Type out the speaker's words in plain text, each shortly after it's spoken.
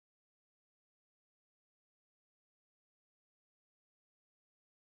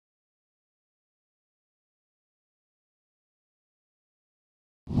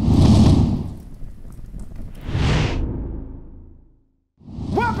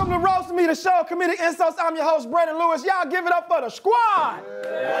Welcome to Roast Me, the show, comedic insults. I'm your host, Brandon Lewis. Y'all give it up for the squad.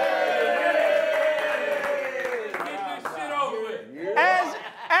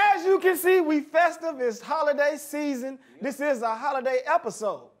 As you can see, we festive. It's holiday season. This is a holiday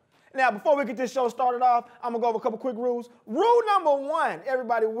episode. Now, before we get this show started off, I'm gonna go over a couple quick rules. Rule number 1,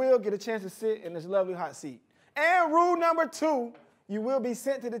 everybody will get a chance to sit in this lovely hot seat. And rule number 2, you will be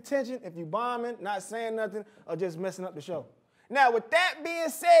sent to detention if you bombing, not saying nothing, or just messing up the show. Now, with that being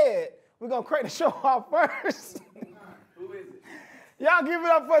said, we're gonna crank the show off first. Who is it? Y'all give it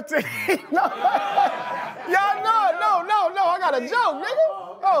up for Tahir. Y'all no, I got a joke,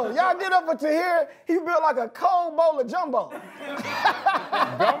 nigga. Oh, y'all give it up for Tahir. He built like a cold bowl of jumbo.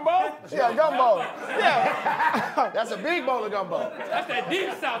 Gumbo? Yeah, gumbo. Yeah. That's a big bowl of gumbo. That's that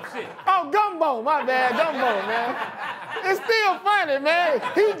deep south shit. Oh, gumbo, my bad, gumbo, man. It's still funny, man.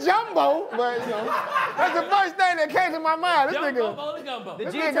 He jumbo, but you know, that's the first thing that came to my mind. This Jumbo, nigga. bowl of gumbo. The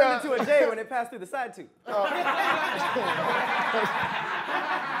G turned into a J when it passed through the side tooth.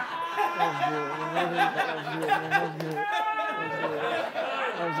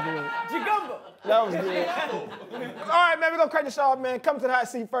 That was good. All right, man, we're gonna crank the show off, man. Come to the hot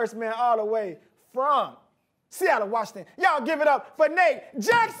seat first, man, all the way from Seattle, Washington. Y'all give it up for Nate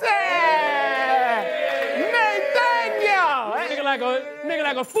Jackson! Nate, thank y'all! Nigga like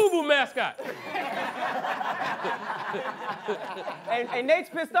a FUBU mascot. And Nate's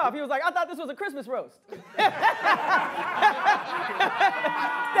pissed off. He was like, I thought this was a Christmas roast. The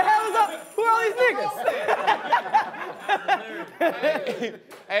hell is up? Who are all these niggas?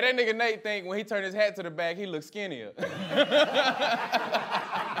 Hey, that nigga Nate think when he turned his hat to the back, he looks skinnier.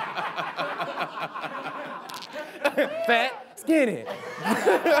 Fat, skinny.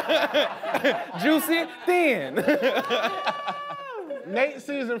 Juicy, thin. Nate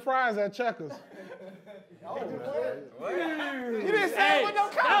seasoned fries at Checkers. You didn't say what no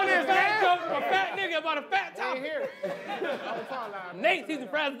That comment was is, a fat man. joke from a fat nigga about a fat top. Nate seasoned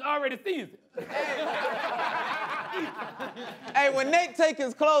fries is already seasoned. Hey, when Nate take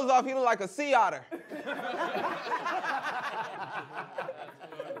his clothes off, he look like a sea otter.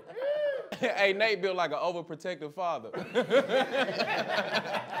 Hey, Nate built like an overprotective father.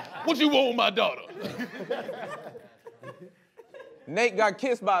 What you want with my daughter? Nate got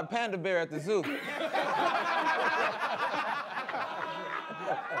kissed by a panda bear at the zoo.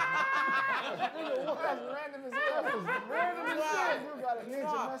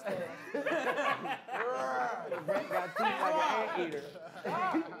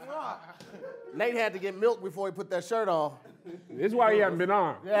 Nate had to get milk before he put that shirt on. This is why he hasn't been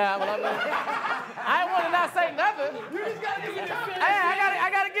on. Yeah, well, I ain't want to not say nothing. You just gotta get it back. Hey, I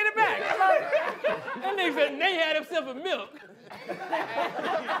gotta get it back. That nigga said Nate had himself a milk.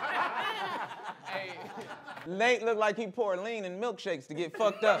 Hey, Nate looked like he poured lean in milkshakes to get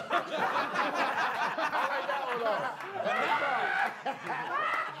fucked up.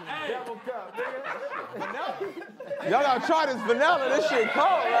 Y'all gotta try this vanilla. This shit cold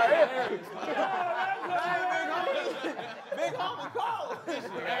right here. Big homie cold.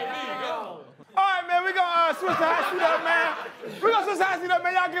 All right, man, we're gonna switch the hot seat up, man. We're gonna switch the hot seat up,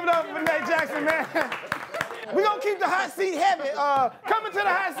 man. Y'all give it up for Nate Jackson, man. We're gonna keep the hot seat heavy. Coming to the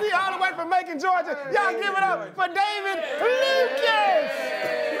hot seat all the way from Macon, Georgia. Y'all give it up for David Lucas.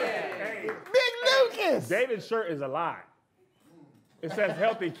 Big Lucas. David's shirt is a lie. It says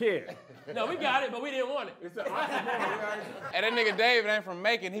healthy kid. No, we got it, but we didn't want it. And that nigga David ain't from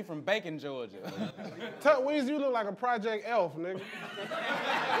Macon, he from Bacon, Georgia. Tuck Weezy, you look like a Project Elf, nigga.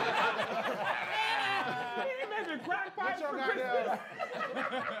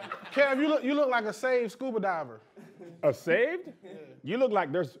 Kev, you look like a saved scuba diver. A saved? Yeah. You look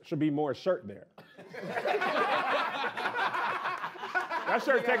like there should be more shirt there. That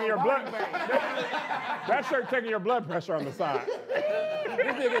shirt taking your blood. That shirt taking your blood pressure on the side.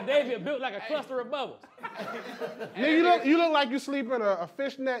 This nigga David built like a cluster of bubbles. Nigga, you look like you sleep in a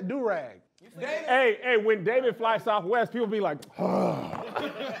fishnet do-rag. Hey, when David flies Southwest, people be like,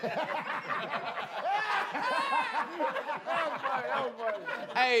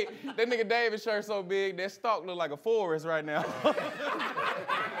 Hey, that nigga David's shirt so big, that stalk look like a forest right now.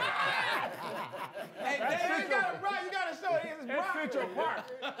 Hey, David, you gotta show it. It's Central Park.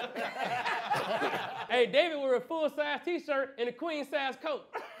 Hey, David wore a full-size t-shirt and a queen-size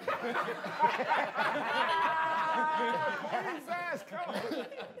coat. Queen-size coat.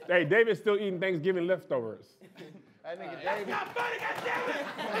 Hey, David's still eating Thanksgiving leftovers. That nigga David. Not funny, goddammit!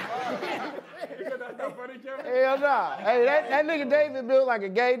 That's not funny, Kevin? Hell nah. Hey, that nigga David built like a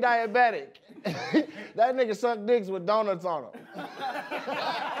gay diabetic. That nigga sucked dicks with donuts on him.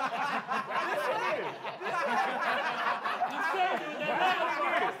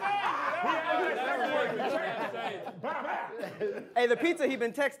 Hey, the pizza he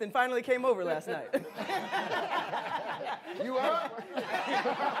been texting finally came over last night. You up?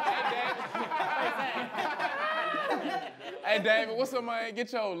 Hey, David, what's up, man?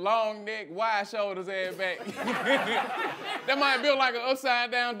 Get your long neck, wide shoulders ass back. That might build like an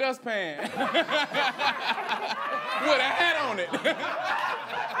upside down dustpan. With a hat on it.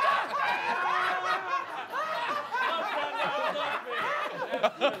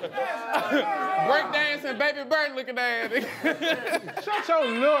 Breakdancing, baby bird looking at it. Shut your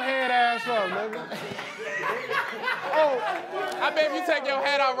little head ass up, nigga. Oh, I bet if you take your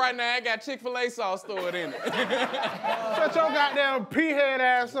hat off right now, it got Chick-fil-A sauce stored in it. Shut your goddamn pea head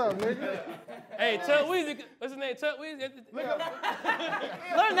ass up, nigga. Hey, Tut Weezy, what's his name? Tut Weezy?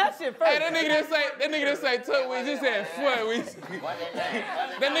 Learn that shit first. Hey, that nigga didn't say Tut Weezy, he said Foot Weezy.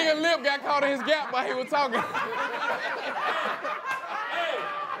 That nigga lip got caught in his gap while he was talking.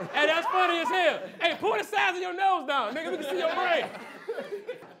 Hey, that's funny as hell. Hey, pull the size of your nose down, nigga. We can see your brain.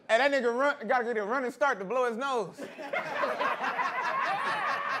 Hey, that nigga gotta get a running start to blow his nose.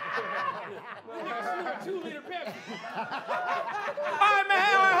 2-liter Pepsi. All right,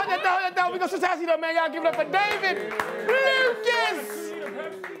 man. All right, hold that down. We gonna switch houses, man. Y'all give it up for David Lucas.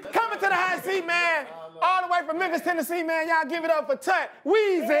 Coming to the high seat, man. All the way from Memphis, Tennessee, man. Y'all give it up for Tut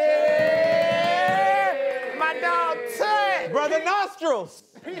Weezy. My dog Tut. Brother Nostrils.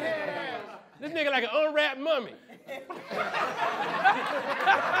 This nigga like an unwrapped mummy.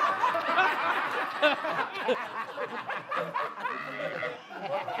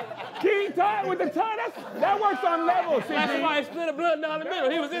 King Tut with the tongue, that works on levels, That's CG. why he split a blood down the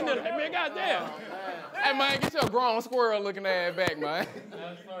middle. He was in there. Hey, man, goddamn. Hey, man, get your grown squirrel looking ass back, man.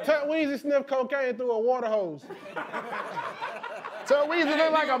 Tut Weezy sniffed cocaine through a water hose. Tut Weezy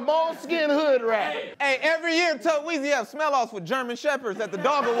look like a moleskin hood rat. Hey, every year Tut Weezy have smell-offs with German Shepherds at the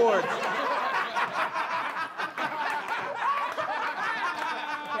Dog Awards.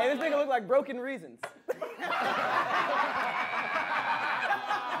 Hey, this nigga look like Broken Reasons.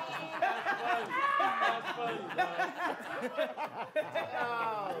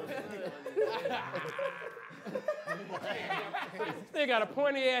 This nigga got a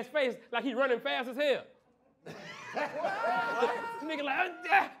pointy ass face like he running fast as hell. This nigga like,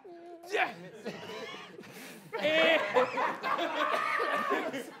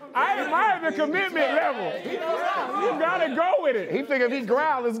 I admire the commitment level. You gotta go with it. He think if he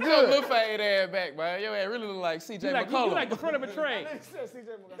growl, it's Your good. little fade ass back, man. Your ass really look like C.J. you McCollum. like the front of a train.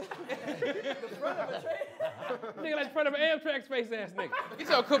 Nigga like the front of an Amtrak space ass nigga. Get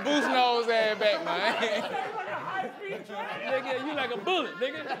your caboose nose ass back, man. Nigga, you like a bullet,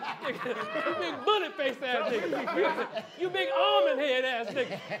 nigga. You big bullet face ass nigga. You big almond head ass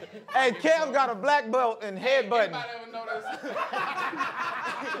nigga. Hey, Kev got a black belt and headbutting.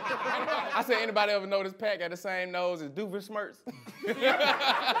 I said, anybody ever know this pack got the same nose as Doofenshmirtz? You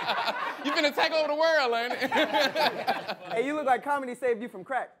finna take over the world, ain't it? Hey, you look like comedy saved you from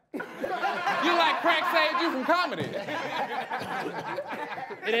crack. You like crack saved you from comedy.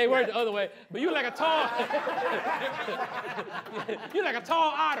 It ain't worked the other way, but you like a tall, you like a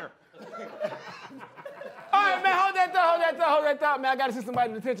tall otter. All right, man, hold that thought, man. I gotta see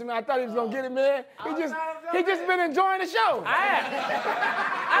somebody's attention, man. I thought he was gonna get it, man. He just been enjoying the show.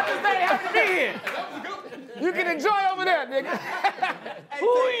 I just very happy to be here. You can enjoy over there, nigga. Who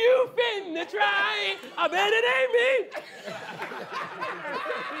you finna try? I bet it ain't me.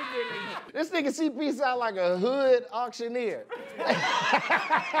 This nigga CP sound like a hood auctioneer.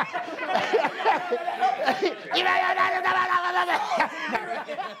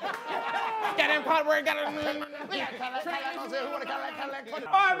 Got him part where he got All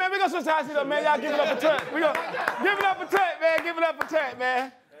right, man, we gonna switch houses up, man. Y'all give it up for Tut. We gonna give it up for Tut, man. Give it up for Tut,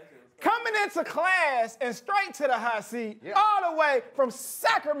 man. Coming into class and straight to the high seat, all the way from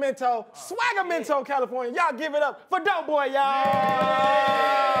Sacramento, Swagamento, California. Y'all give it up for Dope Boy,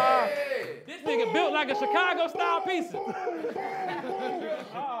 y'all. This nigga built like a Chicago-style pizza.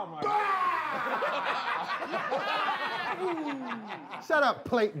 Oh my God. Shut up,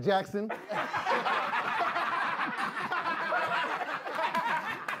 Plate Jackson.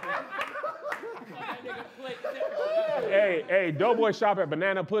 Hey, Doughboy shop at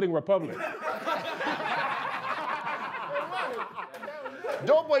Banana Pudding Republic.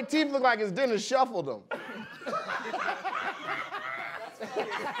 Doughboy teeth look like his dentist shuffled them.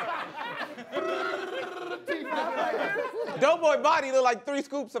 Doughboy body look like 3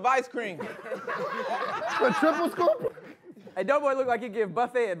 scoops of ice cream. A triple scoop? Hey, Doughboy look like he give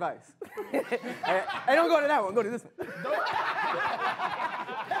buffet advice. Hey, don't go to that one. Go to this one.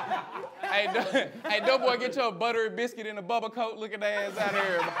 Hey, Doughboy, get your buttery biscuit in a bubble coat. Look at that ass out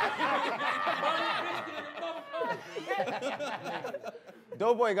here.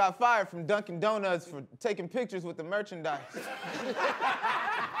 Doughboy got fired from Dunkin' Donuts for taking pictures with the merchandise.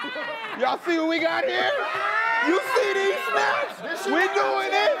 Y'all see what we got here? You see these snaps? We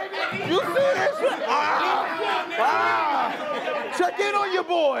doing it. You see this? Check in on your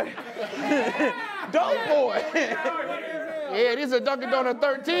boy. Doughboy. Yeah, these are Dunkin' Donut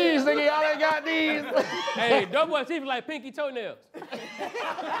 13s, nigga. Y'all ain't got these. Hey, Doughboy teeth like pinky toenails.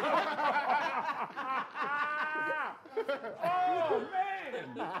 Oh, man.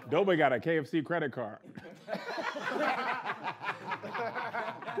 Doughboy got a KFC credit card.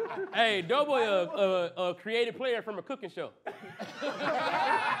 Hey, Doughboy a creative player from a cooking show.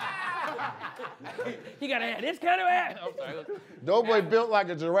 He gotta have this kind of ass. I'm sorry. Doughboy built like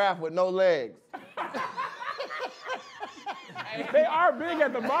a giraffe with no legs. They are big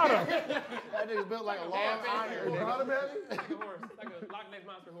at the bottom. That nigga's built like a long iron. Like a horse, like a Loch Ness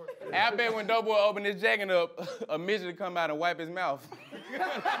monster horse. I bet when Doughboy opened his jacket up, a midget would come out and wipe his mouth.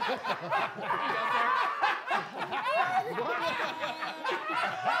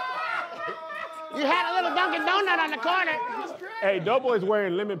 You had a little Dunkin' Donut on the corner. Hey, Doughboy's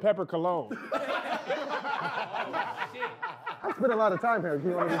wearing lemon pepper cologne. I spent a lot of time here.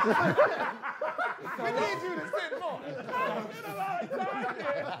 You want to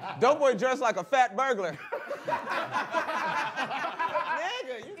Doughboy dressed like a fat burglar.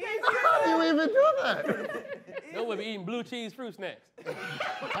 How do you even do that? Doughboy be eating blue cheese fruit snacks.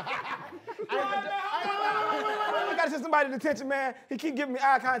 I gotta send somebody to detention, man. He keep giving me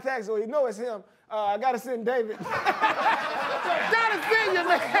eye contact, so he know it's him. I gotta send David. Gotta send you,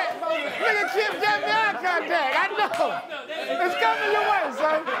 man. Nigga keep giving me eye contact. I know. It's coming your way,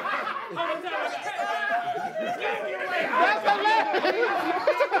 son. That's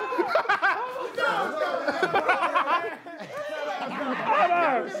Hold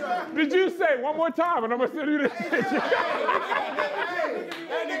on. Did you say one more time and I'm gonna send you this picture?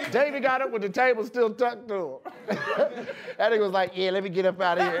 David got up with the table still tucked to him. That nigga was like, yeah, let me get up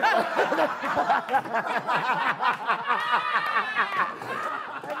out of here. That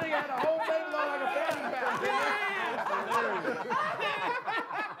nigga had a whole baby like a fanny pack.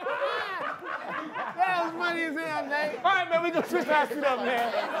 That was funny as hell, Nate. All right, man, we gonna switch our shit up,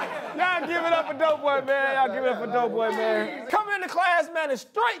 man. Y'all give it up for Doughboy, man. Y'all give it up for Doughboy, man. Coming into class, man, and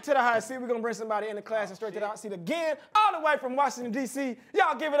straight to the hot seat. We're gonna bring somebody into class and straight to the hot seat again, all the way from Washington, D.C.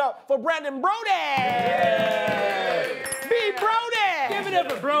 Y'all give it up for Brandon Brody. B. Brody. Give it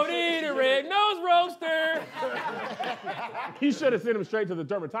up for Brody, the red-nosed roaster. He should have sent him straight to the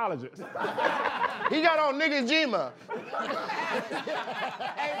dermatologist. He got on niggas Jima.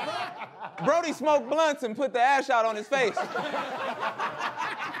 Brody smoked blunts and put the ash out on his face.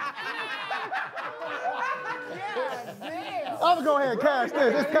 I'm gonna go ahead and cash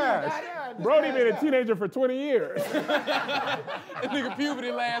this. It's cash. Brody been a teenager for 20 years. That nigga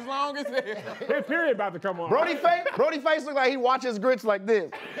puberty lasts long as hell. His period about to come on. Brody face look like he watches grits like this.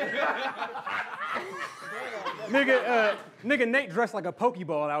 Nigga Nate dressed like a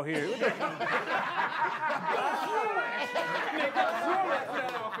Pokeball out here.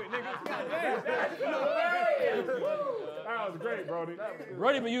 That was great, Brody.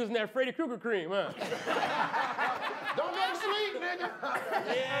 Brody been using that Freddy Krueger cream, huh? Don't get sweet, nigga.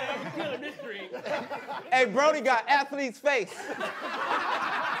 Yeah, I'm killing this cream. Hey, Brody got athlete's face.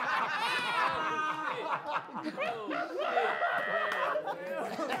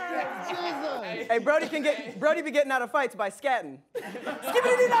 Hey, Brody be getting out of fights by scatting.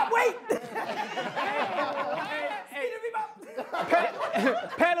 Skibbity-dee-dop, wait!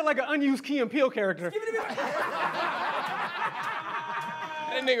 Padded like an unused Key and Peele character.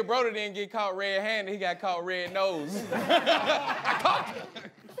 That nigga Brody didn't get caught red-handed, he got caught red-nosed.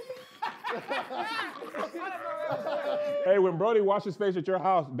 Hey, when Brody washes his face at your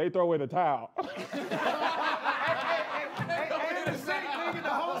house, they throw away the towel.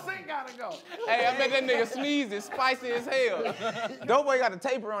 Hey, I bet that nigga sneezed is spicy as hell. Doughboy got a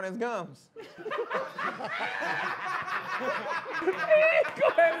taper on his gums. Go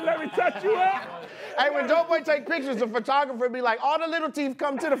ahead and let me touch you up. Hey, when Doughboy take pictures, the photographer be like, all the little teeth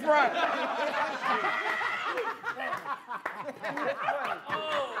come to the front.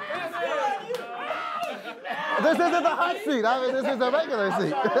 This isn't the hot seat. This is a regular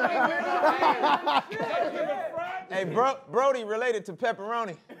seat. Hey, Brody related to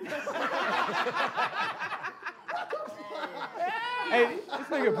pepperoni. Hey, this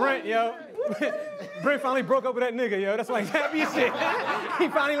nigga Brent, yo. Brent finally broke up with that nigga, yo. That's why he's happy as shit. He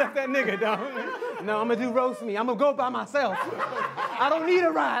finally left that nigga, dog. No, I'm gonna do roast me. I'm gonna go by myself. I don't need a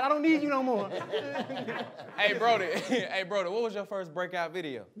ride. I don't need you no more. Hey, Brody. Hey, Brody, what was your first breakout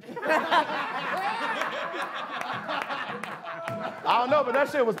video? I don't know, but that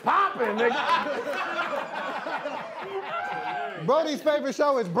shit was popping, nigga. Brody's favorite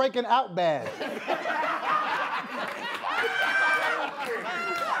show is Breaking Out Bad.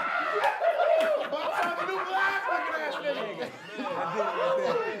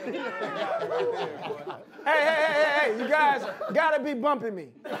 Hey, you guys gotta be bumping me.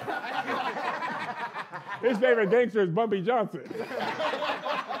 His favorite gangster is Bumpy Johnson.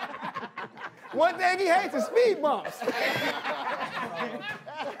 One thing he hates is speed bumps.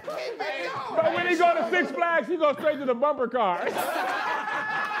 But when he go to Six Flags, he goes straight to the bumper car.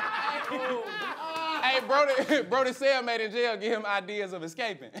 Hey, Brody cellmate in jail give him ideas of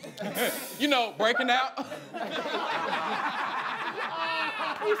escaping. You know, breaking out.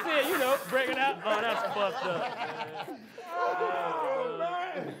 He said, you know, breaking out. Oh, that's fucked up.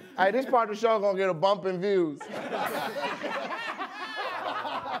 Hey, this part of the show gonna get a bump in views.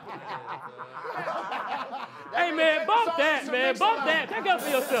 Hey, man, bump that, man. Bump that. Take up for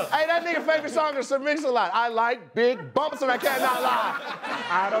yourself. Hey, that nigga favorite song is Sir Mix-a-Lot. I like big bumps and I cannot lie.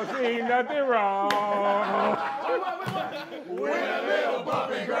 I don't see nothing wrong. With a little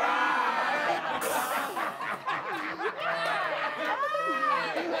bump and grind.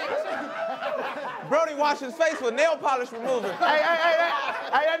 Brody washed his face with nail polish remover. Hey,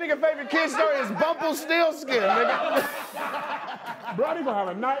 that nigga favorite kid story is Bumple Stillskin, nigga. Brody gonna have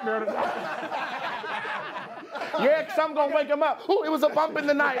a nightmare tonight. Yeah, cause I'm gonna wake him up. Ooh, it was a bump in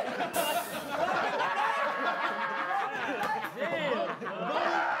the night.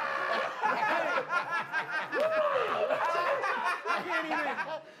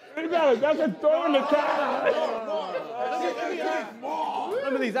 That's a throw in the towel.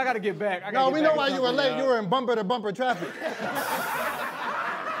 Please, I gotta get back. No, we know why you were late. You were in bumper-to-bumper traffic.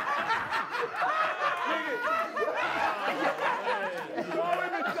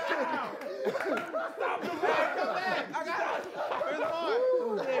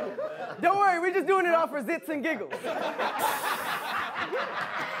 Don't worry, we're just doing it all for zits and giggles.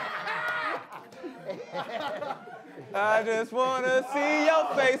 I just wanna see your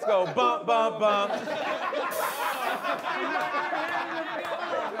face go bump, bump, bump.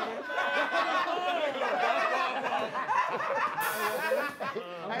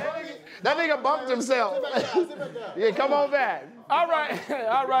 That nigga bumped himself. Yeah, come on back. All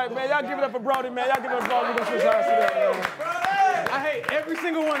right, man. Y'all give it up for Brody, man. Y'all give it up for Brody. We're gonna switch sides to that, man. I hate every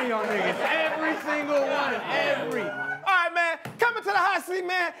single one of y'all niggas. Every single one. Every. All right, man. Coming to the hot seat,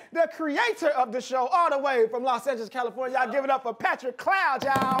 man. The creator of the show, all the way from Los Angeles, California. Y'all give it up for Patrick Cloud,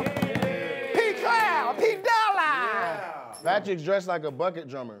 y'all. Yeah. P. Cloud, P. Dollar. Patrick's dressed like a bucket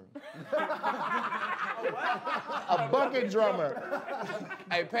drummer. A bucket drummer.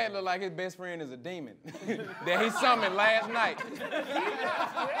 Hey, Pat look like his best friend is a demon that he summoned last night.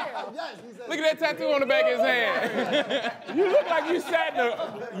 Look at that tattoo on the back of his hand. You look like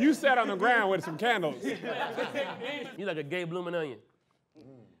you sat on the ground with some candles. You like a gay blooming onion.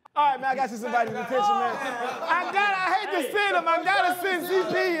 All right, man, I got somebody's attention, man. I hate to send him. I gotta send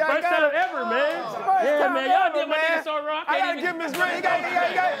CP. First time ever, man. Yeah, man, y'all did my nigga so wrong. I gotta give him his rhythm. He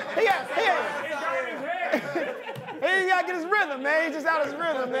gotta get his rhythm, man. He's just out his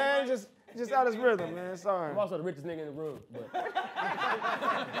rhythm, man. Just out his rhythm, man. Sorry. I'm also the richest nigga in the room. But.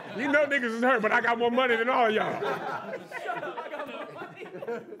 You know niggas is hurt, but I got more money than all y'all.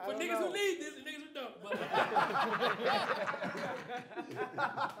 For niggas who need this and niggas who don't.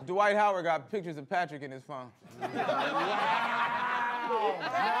 Dwight Howard got pictures of Patrick in his phone.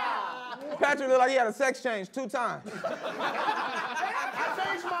 Patrick looked like he had a sex change 2 times.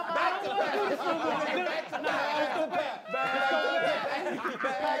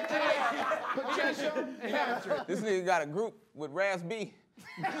 This nigga got a group with Raz B.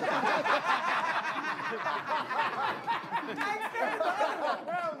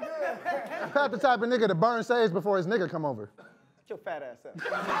 Pat the type of nigga to burn sage before his nigga come over. Get your fat ass up.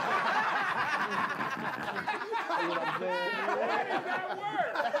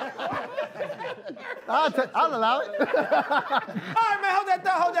 I'll allow it. All right, man, hold that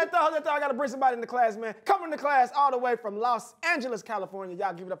thought. I gotta bring somebody in the class, man. Coming to class all the way from Los Angeles, California.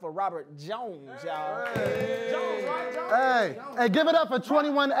 Y'all give it up for Robert Jones, y'all. Hey. Jones, right, Jones? Hey, give it up for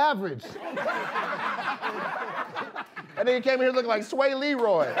 21 average. And then he came here looking like Sway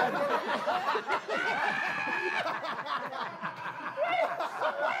Leroy.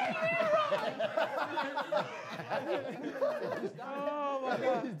 Oh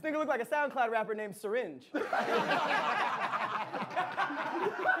This nigga look like a SoundCloud rapper named Syringe.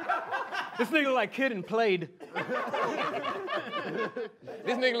 This nigga look like Kid and Played.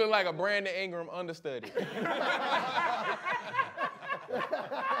 This nigga look like a Brandon Ingram understudy.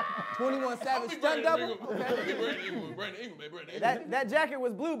 21 Savage stunt double. That jacket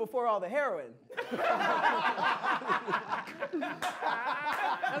was blue before all the heroin.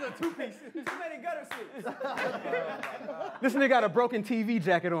 That's a two-piece. Too many gutter suits. This nigga got a broken TV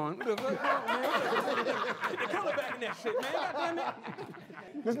jacket on. Get the color back in that shit, man. God damn it.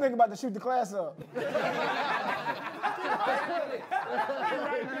 This nigga about to shoot the class up.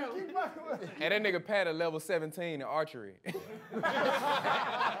 And that nigga Pat at level 17 in archery.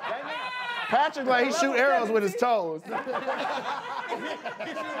 Patrick like he shoot arrows with his toes. All right,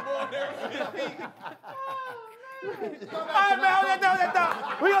 man, hold that down.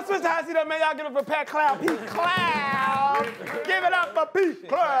 We gonna switch to high seat up, man. Y'all give it up for Pat Cloud. Pete Cloud. Give it up for Pete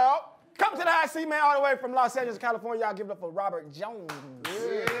Cloud. Come to the high seat, man, all the way from Los Angeles, California. Y'all give it up for Robert Jones.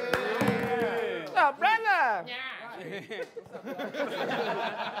 What's up, brother?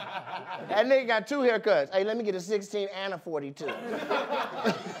 That nigga got 2 haircuts. Hey, let me get a 16 and a 42. This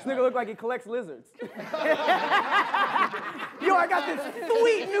nigga look like he collects lizards. Yo, I got this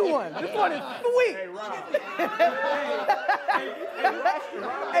sweet new one. This one is sweet. Hey, Rob.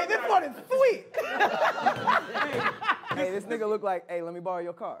 Hey, this one is sweet. Hey, this nigga look like, hey, let me borrow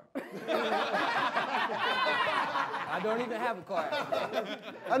your car. I don't even have a car.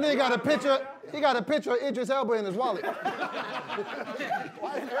 That nigga got a picture. He got a picture of Idris Elba in his wallet.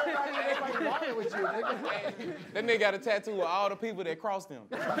 Why is everybody like walking with you, nigga? That nigga got a tattoo of all the people that crossed him.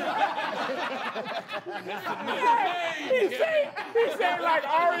 He said like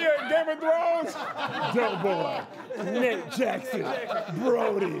Arya in Game of Thrones. Doughboy, Nate Jackson,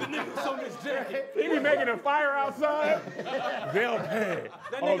 Brody. He be making a fire outside. They'll pay.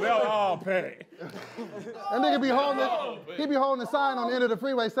 Oh, they'll all pay. That nigga be holding he be holding a sign on the end of the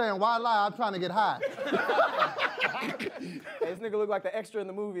freeway saying, "Why lie? I'm trying to get high." Hey, this nigga look like the extra in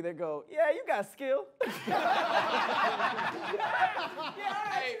the movie that go, yeah, you got skill. You got some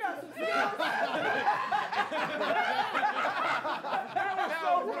skill.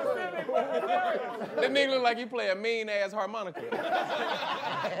 That nigga look like he play a mean-ass harmonica.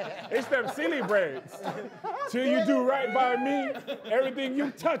 It's them silly braids. Till you do right by me, everything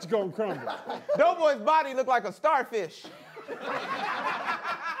you touch gon' crumble. Doughboy's body looked like a starfish.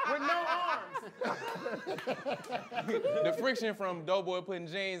 With no arms. The friction from Doughboy putting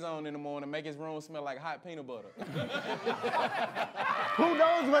jeans on in the morning make his room smell like hot peanut butter. Who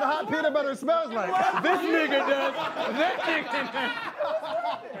knows what hot peanut butter smells like? This nigga does. That nigga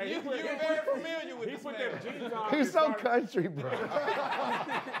Hey, you're very familiar with He this put man. them jeans on. He's so country, bro.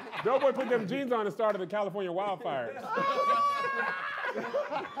 Doughboy put them jeans on and started the California wildfires.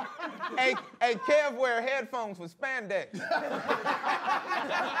 Hey, Kev wear headphones with spandex.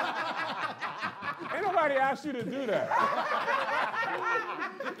 Ain't nobody asked you to do that.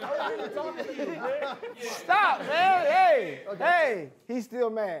 Stop, man. Hey, hey, he's still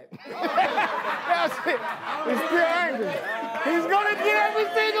mad. That's it. He's still angry. He's gonna get every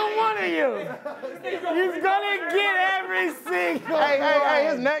single one of you. He's gonna get every single one. Hey,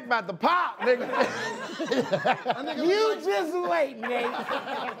 his neck about to pop, nigga. You just wait, Nate.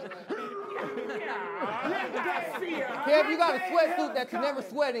 Kev, you got a sweatsuit that you never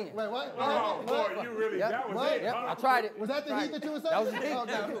sweat in. Wait, what? Oh, boy, you really, that was it. Yep, huh? I tried it. Was that the heat that you were saying? That was the heat.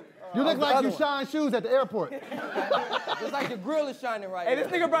 Okay. You look like you shine shoes at the airport. It's like your grill is shining right now. Hey,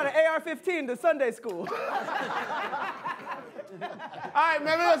 this nigga brought an AR-15 to Sunday school. All right,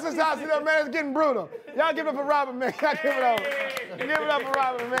 man, let's just house it up, man. It's getting brutal. Y'all give it up for Robert, man. Y'all give it up. Give it up for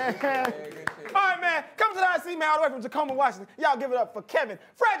Robert, man. All right, man. Come to the IC, man, all the way from Tacoma, Washington. Y'all give it up for Kevin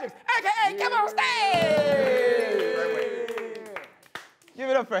Fredericks, a.k.a. Kevin on stage. Give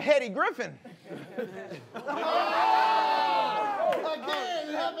it up for Hetty Griffin. Again,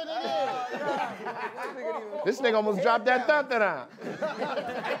 it happened again. This nigga almost dropped that da-da-da.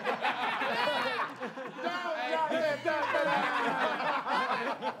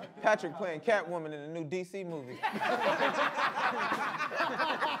 Patrick playing Catwoman in the new DC movie.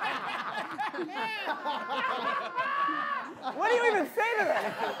 What do you even say to that?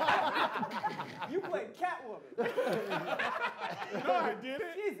 You played Catwoman. No, I did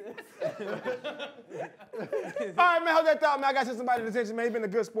it. Jesus. All right, man, hold that thought, man. I got to send somebody to detention, man. He been a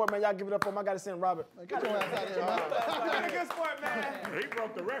good sport, man. Y'all give it up for him. I got to send Robert. Get your ass out of here, man. He been a good sport, man. He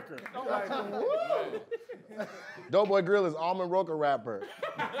broke the record. Doughboy Grill is Almond Roker rapper.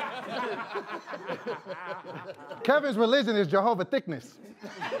 Kevin's religion is Jehovah thickness.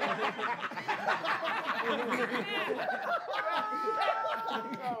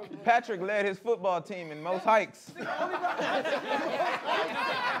 Patrick led his football team in most hikes.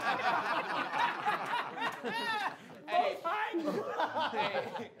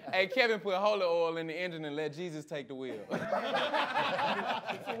 Hey, Kevin put holy oil in the engine and let Jesus take the wheel. It's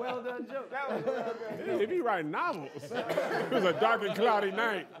a well done joke. He be writing novels. It was a dark and cloudy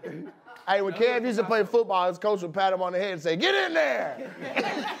night. Hey, when Kev used to play football, his coach would pat him on the head and say, "Get in there!"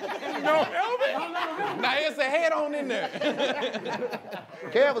 No helmet? Now here's a head on in there.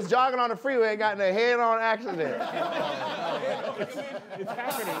 Kev was jogging on the freeway and got in a head-on accident. It's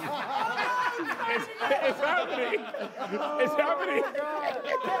happening. It's happening. It's happening.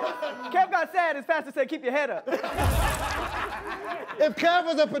 Kev got sad. His pastor said, keep your head up. If Kev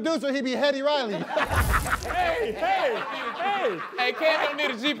was a producer, he'd be Hetty Riley. Hey! Hey, Kev don't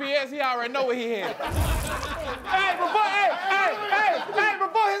need a GPS. He already know where he headed.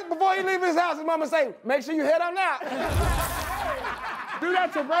 Before he leave his house, his mama say, make sure you head on out. Do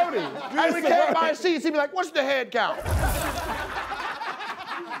that to Brody. Hey, when Kev buy seats, he'd be like, "What's the head count?"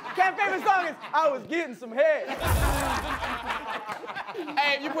 Kev's favorite song is, I was getting some head.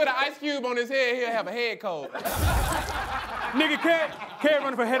 Hey, if you put an ice cube on his head, he'll have a head cold. Nigga, Kev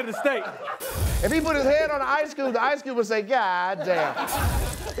running for head of the state. If he put his head on the ice cube would say, "God damn."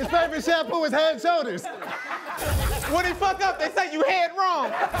 His favorite shampoo is Head and Shoulders. When he fuck up, they say you head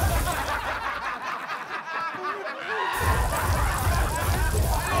wrong.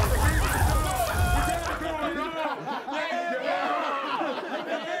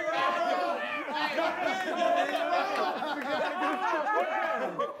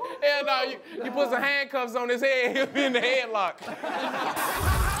 Hell no, you put some handcuffs on his head, he'll be in the headlock.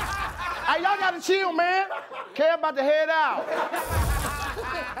 Hey, y'all gotta chill, man. Kev about to head out.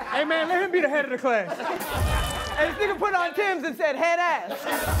 Hey, man, let him be the head of the class. And this nigga put on Tim's and said, head ass.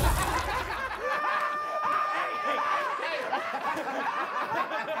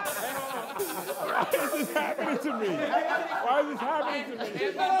 Why is this happening to me? Why is this happening to me? Too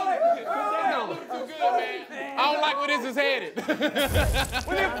good, man. I don't like where this is headed.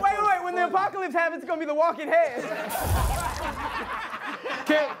 When the apocalypse happens, it's gonna be the walking head.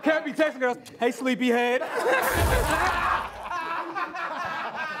 Can't be texting girls, hey, sleepyhead.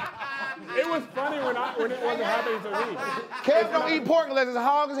 It was funny when it wasn't happening to me. Kev don't eat pork unless it's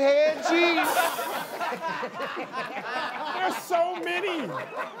hog's head, cheese. There's so many.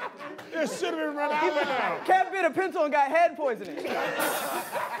 There should have been run out by now. Kev bit a pencil and got head poisoning. Let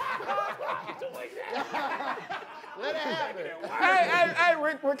it happen. Hey,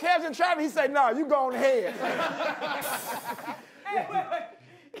 when Kev's in traffic, he say, no, you go on ahead. Hey,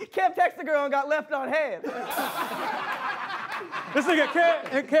 wait. Kev texted the girl and got left on head. This nigga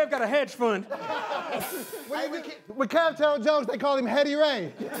Kev got a hedge fund. When Kev tells jokes, they call him Hetty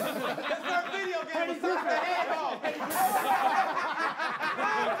Ray.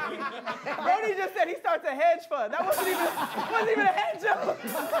 Brody just said he starts a hedge fund. That wasn't even a head joke.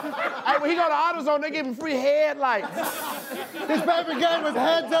 Hey, when he go to AutoZone, they give him free headlights. His favorite game was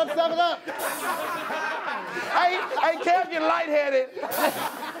Heads Up, 7 Up. Hey, Kev get lightheaded.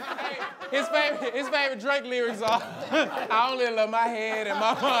 His favorite Drake lyrics are, I only love my head and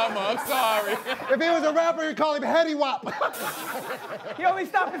my mama, I'm sorry. If he was a rapper, he'd call him Hetty Wop. He only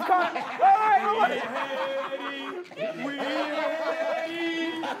stopped his car. Wait.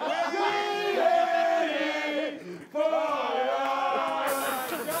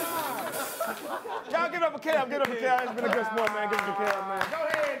 Y'all give it up for Kev. Give it up for Kev. It's been a good sport, man. Give it to Kev, man. Go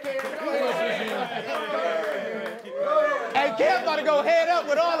ahead, Kev. Hey, Kev got to go head up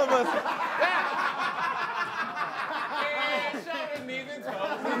with all of us.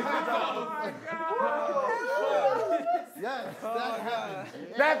 Yes, that happened.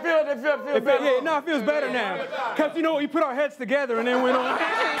 That feels better. Yeah, no, it feels better now. Because, you know, we put our heads together and then went on.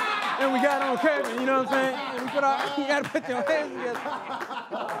 And we got on Kevin, you know what I'm saying? And you got to put your heads together.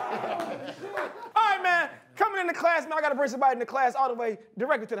 All right, man. Coming into class, man, I got to bring somebody into class all the way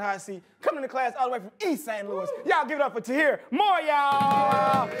directly to the high seat. Coming into class all the way from East St. Louis. Y'all give it up for Tahir Moore,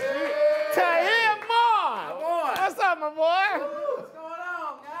 y'all. Tahir Moore. What's up, my boy? What's going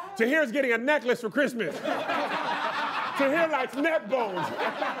on, guys? Tahir's getting a necklace for Christmas. Tahir likes neck bones.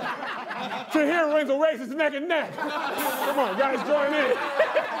 Tahir wins a race, it's neck and neck. Come on, guys, join in.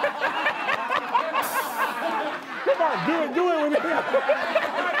 Come on, do it with me.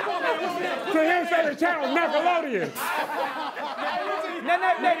 Tahir's favorite channel, Nickelodeon.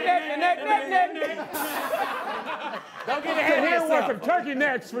 Neck. Don't get ahead of Tahir wants yourself. some turkey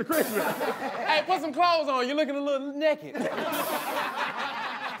necks for Christmas. Hey, put some clothes on, you're looking a little naked.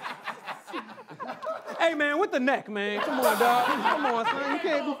 Hey, man, with the neck, man. Come on, dog. Come on, son. You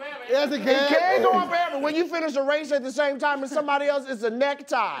can't be... Yes, it It can. can't go on forever. When you finish a race at the same time as somebody else, it's a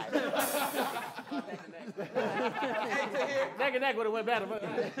necktie. Neck and neck would have went better.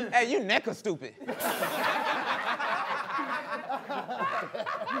 Hey, you neck or stupid. See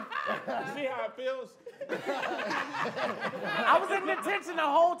how it feels? I was in detention the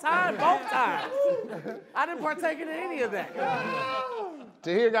whole time, both times. I didn't partake in any of that.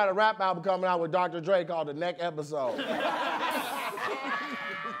 Tahir got a rap album coming out with Dr. Dre called The Neck Episode.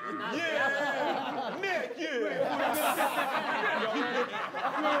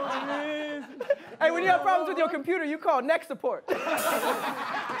 Hey, when you have problems with your computer, you call neck support.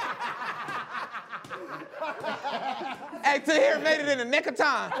 Hey, Tahir made it in the nick of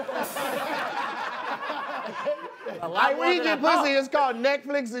time. Like when you get pussy, it's called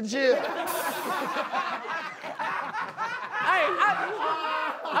Netflix and chill.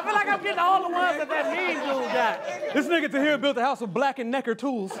 I feel like I'm getting all the ones that mean dude got. This nigga Tahir built a house with Black & Necker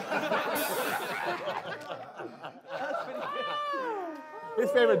tools. His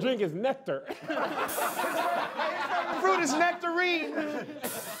favorite drink is nectar. Fruit is nectarine.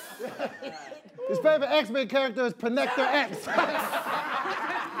 His favorite X-Men character is Panector X.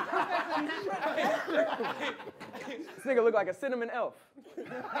 This nigga look like a cinnamon elf.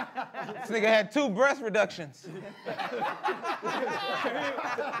 This nigga had 2 breast reductions.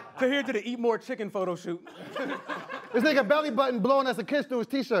 Tahir did an Eat More Chicken photo shoot. This nigga belly button blowing us a kiss through his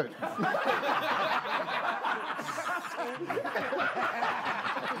t-shirt.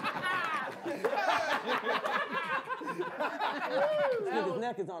 This nigga's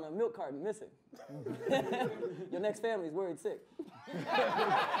neck is on a milk carton, missing. Your next family's worried sick.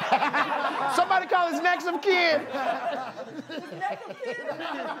 Somebody call his neck some kid.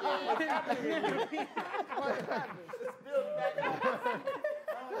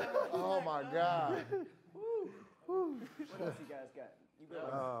 Oh my God. What else you guys got?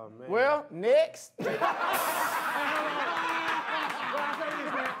 Oh, man. Well, next.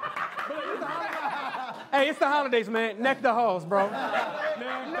 Hey, it's the holidays, man. Neck the halls, bro. Is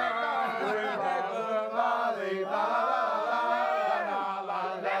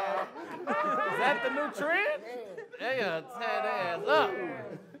that the new trend? They gonna tear their ass up.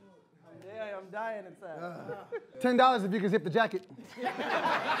 Yeah, I'm dying inside. $10 if you can zip the jacket.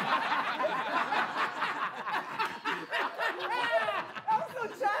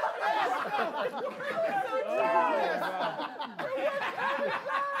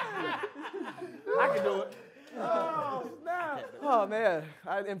 I can do it. Oh, man,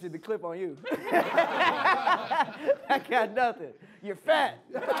 I emptied the clip on you. I got nothing. You're fat.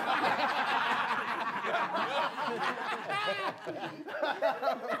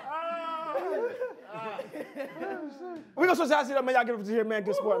 We gonna switch out to man. Y'all give it to here, man.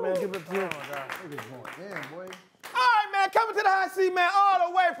 Good sport, man. Give it to here. Damn, boy. All right, man. Coming to the hot seat, man. All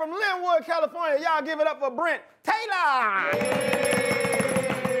the way from Linwood, California. Y'all give it up for Brent Taylor.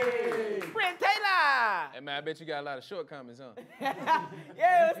 Brent Taylor. Hey, man, I bet you got a lot of shortcomings, huh?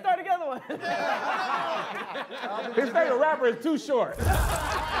 Yeah, let's start together one. His favorite rapper is Too Short.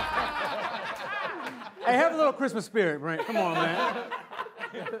 Hey, have a little Christmas spirit, Brent. Come on, man.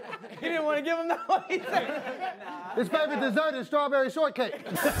 He didn't want to give him that one. He said, His favorite dessert is strawberry shortcake.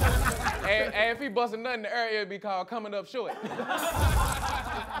 Hey, if he busted nothing in the area, it'd be called coming up short.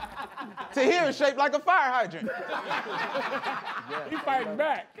 Tahir is shaped like a fire hydrant. He fighting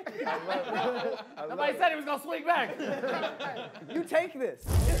back. Somebody said he was gonna swing back. you take this.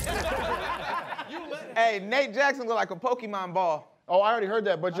 Hey, Nate Jackson look like a Pokemon ball. Oh, I already heard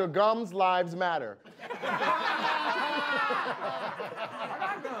that, but your gums' lives matter.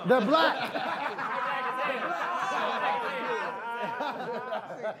 They're black.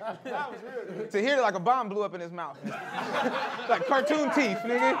 Tahir like a bomb blew up in his mouth. Like cartoon teeth,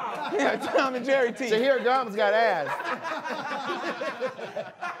 nigga. Yeah, Tom and Jerry teeth. Tahir gums got ass.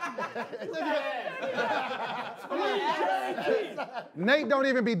 Nate don't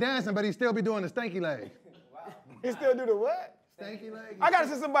even be dancing, but he still be doing the stanky leg. He still do the what? Stanky leg? I gotta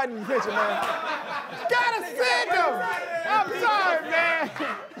send somebody in the picture, man. Gotta send him. I'm sorry, man.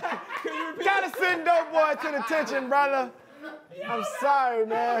 Gotta send Dope Boy to detention, brother. I'm sorry,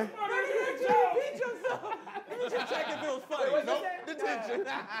 man. Checking if it was funny. Nope, detention.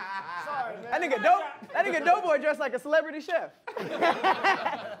 That nigga Doughboy dressed like a celebrity chef.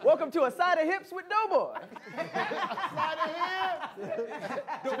 Welcome to a side of hips with Doughboy. Side of hips.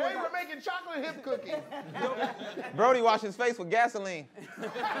 Today we're making chocolate hip cookies. Brody washed his face with gasoline.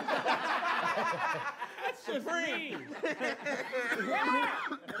 Supreme.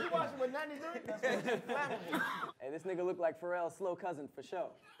 You watching with 93? Hey, this nigga look like Pharrell's slow cousin for sure.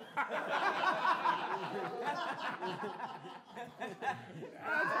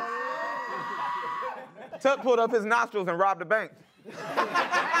 Tuck pulled up his nostrils and robbed a bank.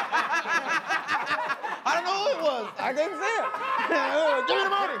 I don't know who it was. I couldn't see it. Give me the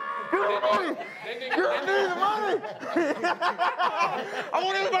money. Give me the money. Give me the money. I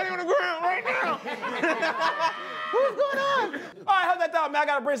want everybody on the ground right now. What's going on? All right, hold that thought, man. I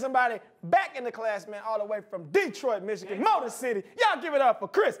gotta bring somebody back in the class, man, all the way from Detroit, Michigan, Motor City. Y'all give it up for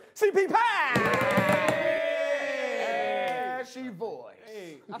Chris CP Pine. There she voice.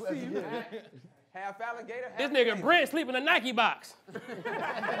 Hey, I see you, man. Half alligator, half This nigga Brent sleep in a Nike box.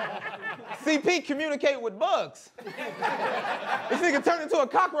 CP communicate with bugs. This nigga turned into a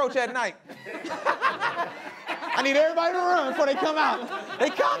cockroach at night. I need everybody to run before they come out. They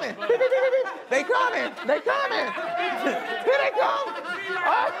coming. They coming. They coming. Here they come.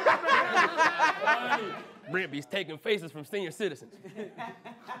 Brent be taking faces from senior citizens.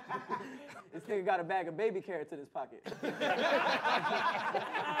 This nigga got a bag of baby carrots in his pocket.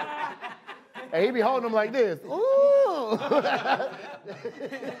 Hey, he be holding them like this. Ooh.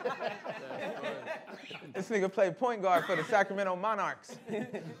 This nigga played point guard for the Sacramento Monarchs.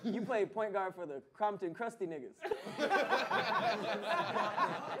 You played point guard for the Crompton Crusty niggas.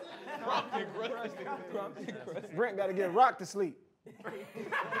 Brent gotta get rocked to sleep.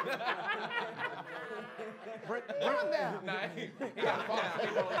 Calm down. Nah, he gotta fall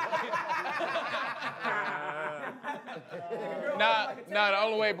asleep Nah, the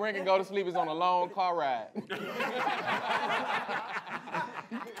only way Brent can go to sleep is on a long car ride.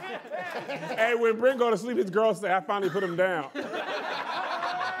 Hey, when Brent go to sleep, his girl say, I finally put him down.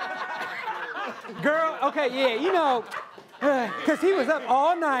 Girl, okay, yeah, you know, because he was up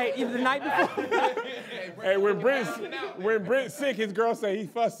all night, even the night before. Hey, when Brent's sick, his girl say he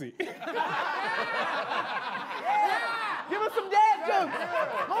fussy. Give us some dad jokes.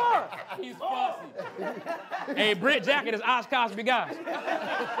 More. He's fussy. Hey, Brent jacket is Oshkosh guys.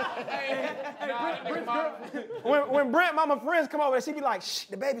 When Brent mama friends come over, she be like, shh,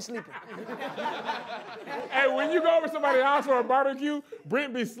 the baby's sleeping. Hey, when you go over somebody's house for a barbecue,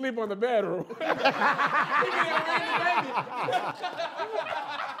 Brent be asleep on the bedroom.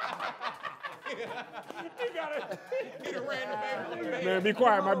 Man, be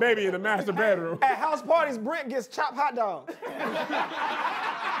quiet. My baby in the master bedroom. At house parties, Brent gets chopped hot dogs.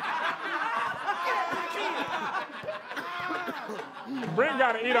 Brent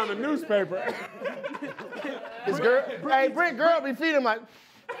got to eat on the newspaper. His girl, hey, Brent girl be feeding him like.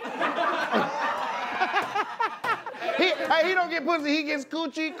 he don't get pussy, he gets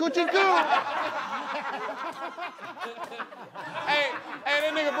coochie coo. Hey,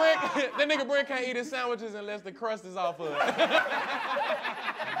 that nigga Brent can't eat his sandwiches unless the crust is off of it.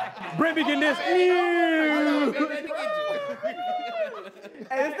 Brent be getting this. Hey,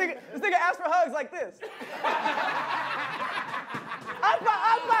 this nigga asks for hugs like this. Appa,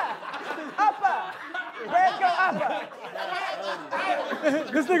 appa, appa. Brent go appa.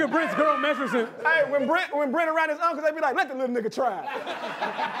 This nigga Brent's girl messes him. Hey, when Brent around his uncles, they be like, let the little nigga try.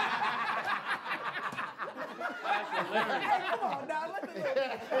 Hey, come on, now, let the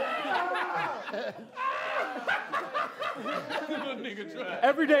Nigga try.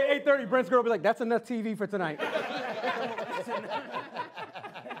 Every day, 8:30, Brent's girl be like, that's enough TV for tonight.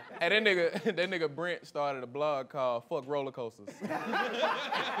 Hey, that nigga Brent started a blog called Fuck Roller Coasters.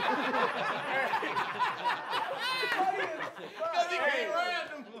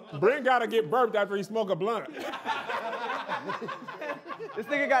 Brent got to get burped after he smoke a blunt. This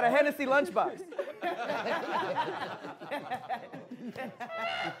nigga got a Hennessy lunchbox.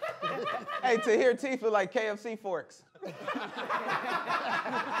 Hey, to hear teeth look like KFC forks.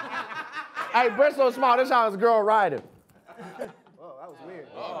 Hey, Brent's so small, this how his girl ride him. Oh, that was weird.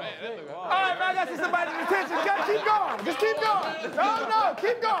 Oh, man, that look All right, man, I got to see somebody in detention. You gotta keep going. Just keep going. No,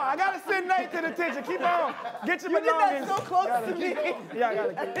 keep going. I gotta send Nate to detention. Keep on. Get your You did belongings. that so close to me. Yeah, I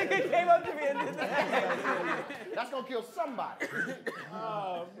gotta That nigga came up to me and did that. That's gonna kill somebody.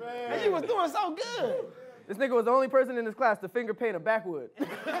 Oh, man. You was doing so good. This nigga was the only person in his class to finger paint a backwood. They're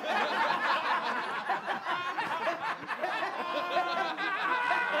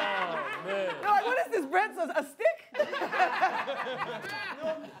like, what is this, Brent? So a stick?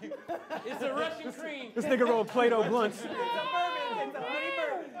 It's a Russian cream. This nigga rolled Play-Doh blunts. It's a bourbon. It's a honey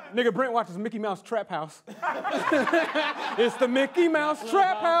bourbon. Nigga Brent watches Mickey Mouse Trap House. It's the Mickey Mouse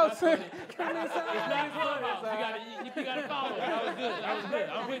Trap House. It's not his clubhouse. You gotta follow it. That was good. That was good.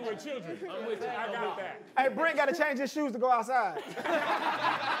 I'm with you. Children. I'm with you. I got that. Hey, Brent got to change his shoes to go outside.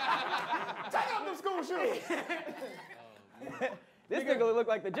 Take off them school shoes. This nigga would look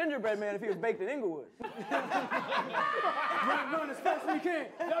like the gingerbread man if he was baked in Inglewood. Run as fast as we can.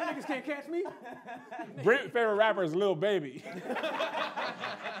 Y'all niggas can't catch me. Brent's favorite rapper is Lil Baby. All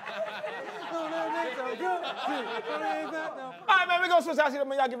right, man, we're going to switch out here.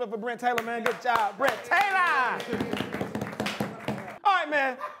 Y'all give it up for Brent Taylor, man. Good job, Brent Taylor. All right,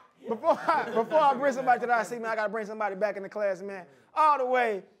 man. Before I bring somebody to the IC, man, I got to bring somebody back in the class, man. All the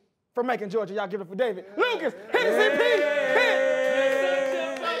way from Macon, Georgia. Y'all give it for David. Lucas, hit the CP. Hit.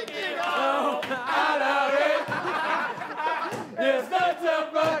 It's such a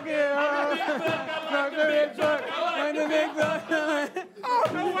fucking truck, the big truck, and the big truck. Oh,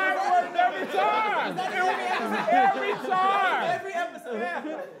 the white works every time. Every time. Every episode.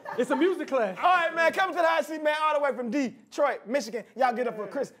 Yeah. It's a music class. All right, man, coming to the IC, man, all the way from Detroit, Michigan. Y'all get up for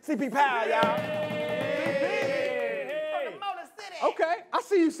Chris CP Powell, y'all. From the Motor City. Okay, I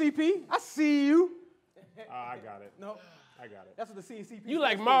see you, CP. I see you. I got it. No. I got it. That's what the C and CP. You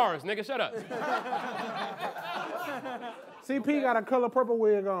like Mars, nigga. Shut up. CP got a color purple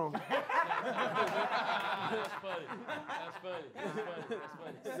wig on. That's funny. That's funny.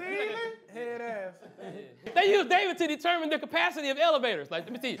 See? Head ass. They use David to determine the capacity of elevators. Like,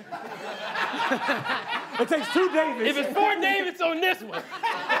 let me see. It takes 2 Davids. If it's 4 Davids on this one.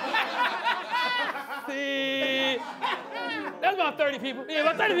 See? That's about 30 people. Yeah,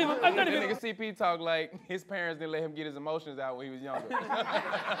 about 30 people. About 30 That people. nigga CP talk like his parents didn't let him get his emotions out when he was younger.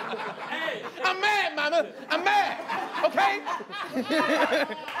 Hey. I'm mad, mama. I'm mad. Okay?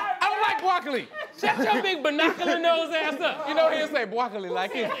 I don't like broccoli. Shut your big binocular nose ass up. You know he'll say broccoli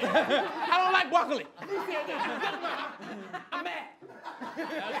like it. I don't like broccoli. I'm mad.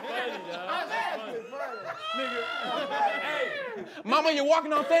 That's funny, dog. Nigga. Hey. Mama, you're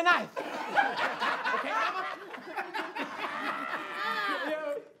walking on thin ice.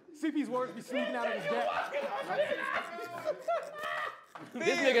 CP's words be sneaking out of his gap.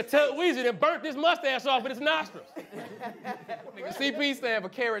 This nigga Tut Weezy done burnt his mustache off with his nostrils. Nigga, CP stand for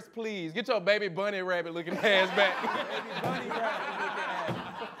carrots, please. Get your baby bunny rabbit looking ass back.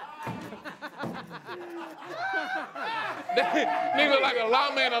 Nigga look like a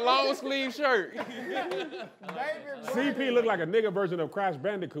llama in a long sleeve shirt. CP look like a nigga version of Crash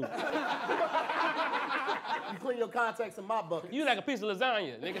Bandicoot. You clean your contacts in my bucket. You like a piece of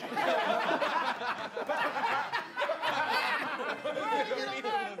lasagna, nigga.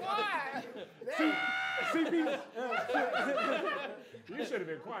 CP. You should have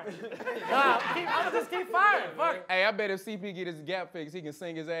been quiet. Nah, I'ma just keep firing. Fuck it. Hey, I bet if CP get his gap fixed, he can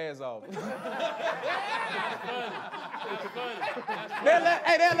sing his ass off.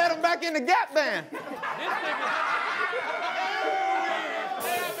 They'll let him back in the gap band.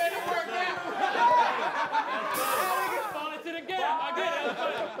 Fall into the gap. I get it.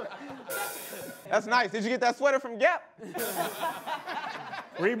 That's nice. Did you get that sweater from Gap?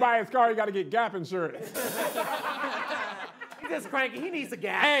 When you buy his car, you got to get Gap insurance. He just cranky. He needs a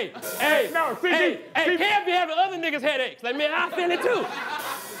gap. Hey, No, CP. hey, can't be having other niggas headaches. Like, man, I feel it too.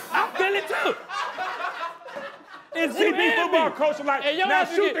 I feel it too. And CP football coach is like, Hey, yo, now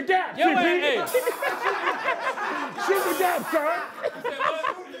ass shoot get- the gap, yo, CP. ass- Shoot the gap, son.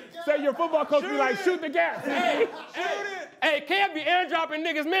 Say your football coach be like, shoot the gap. Hey, can't be airdropping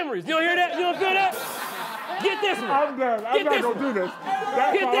niggas' memories. You don't hear that? You don't feel that? Get this one. I'm done. I'm Get not this going to do this.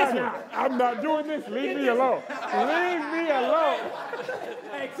 That's Get all this I got. I'm not doing this. Leave me alone. Leave me alone.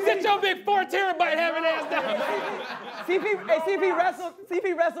 Sit your big 4 terabyte having ass down. CP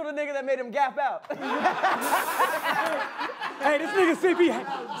wrestled a nigga that made him gap out. Hey, this nigga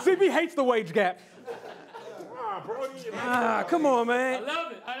CP hates the wage gap. Come on, man. I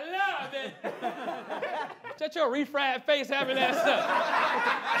love it. Shut your refried face having that stuff.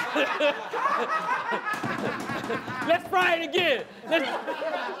 Let's fry it again.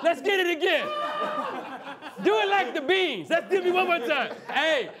 Let's get it again. Do it like the beans. Let's do me one more time.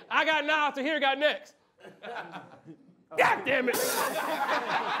 Hey, I got now, so here got next. God damn it.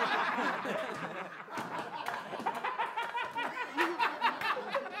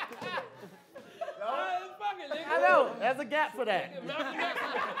 I know. There's a gap for that.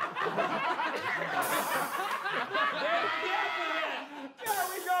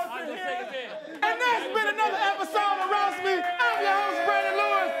 And that's been another episode of Roast Me. I'm your host, Brandon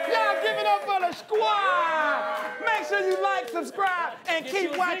Lewis. Y'all give it up for the squad. Make sure you like, subscribe, and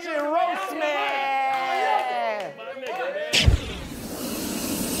keep watching Roast Me.